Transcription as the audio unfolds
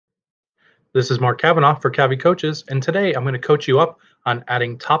This is Mark Kavanaugh for Cavi Coaches, and today I'm going to coach you up on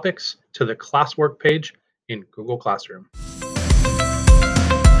adding topics to the Classwork page in Google Classroom.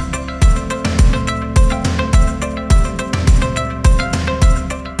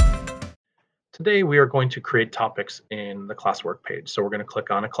 Today we are going to create topics in the Classwork page. So we're going to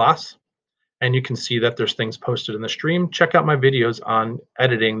click on a class, and you can see that there's things posted in the stream. Check out my videos on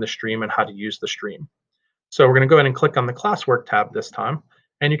editing the stream and how to use the stream. So we're going to go ahead and click on the Classwork tab this time,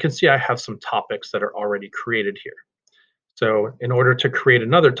 and you can see I have some topics that are already created here. So in order to create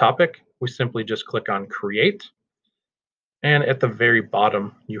another topic, we simply just click on Create. And at the very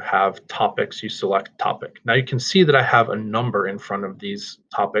bottom, you have topics, you select topic. Now you can see that I have a number in front of these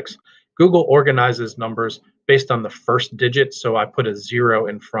topics. Google organizes numbers based on the first digit. So I put a 0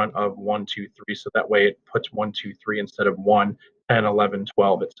 in front of 1, 2, 3. So that way it puts 1, 2, 3 instead of 1, 10, 11,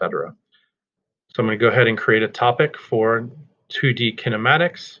 12, etc. So I'm going to go ahead and create a topic for 2D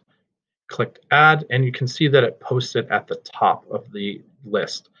kinematics. Click add, and you can see that it posts it at the top of the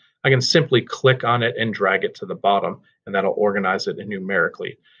list. I can simply click on it and drag it to the bottom, and that'll organize it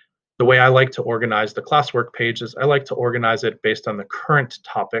numerically. The way I like to organize the Classwork page is I like to organize it based on the current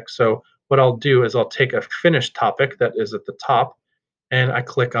topic. So what I'll do is I'll take a finished topic that is at the top, and I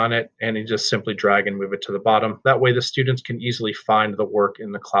click on it, and you just simply drag and move it to the bottom. That way the students can easily find the work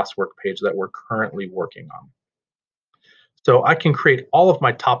in the Classwork page that we're currently working on. So I can create all of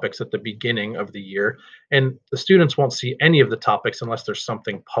my topics at the beginning of the year, and the students won't see any of the topics unless there's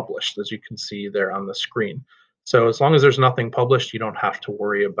something published, as you can see there on the screen. So as long as there's nothing published, you don't have to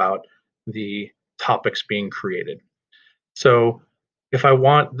worry about the topics being created. So if I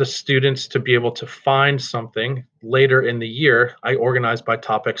want the students to be able to find something later in the year, I organize by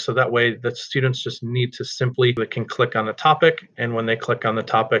topic. So that way the students just need to simply, they can click on the topic, and when they click on the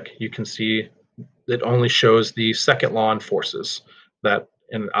topic, you can see it only shows the second law and forces that,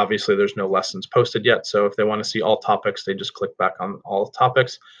 and obviously there's no lessons posted yet. So if they want to see all topics, they just click back on all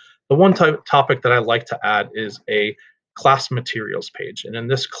topics. The one topic that I like to add is a class materials page. And in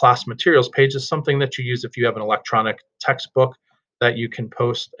this class materials page is something that you use if you have an electronic textbook that you can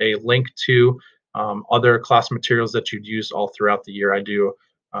post a link to other class materials that you'd use all throughout the year. I do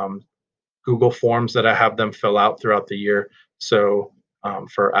Google Forms that I have them fill out throughout the year. So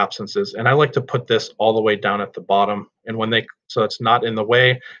for absences. And I like to put this all the way down at the bottom, and so it's not in the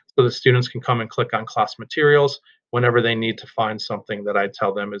way, so the students can come and click on class materials whenever they need to find something that I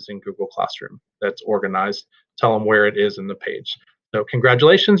tell them is in Google Classroom that's organized, tell them where it is in the page. So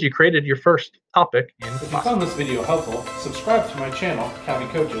congratulations, you created your first topic in If you found this video helpful, subscribe to my channel, Cavi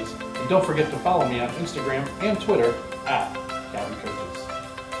Coaches, and don't forget to follow me on Instagram and Twitter @Cavi Coaches.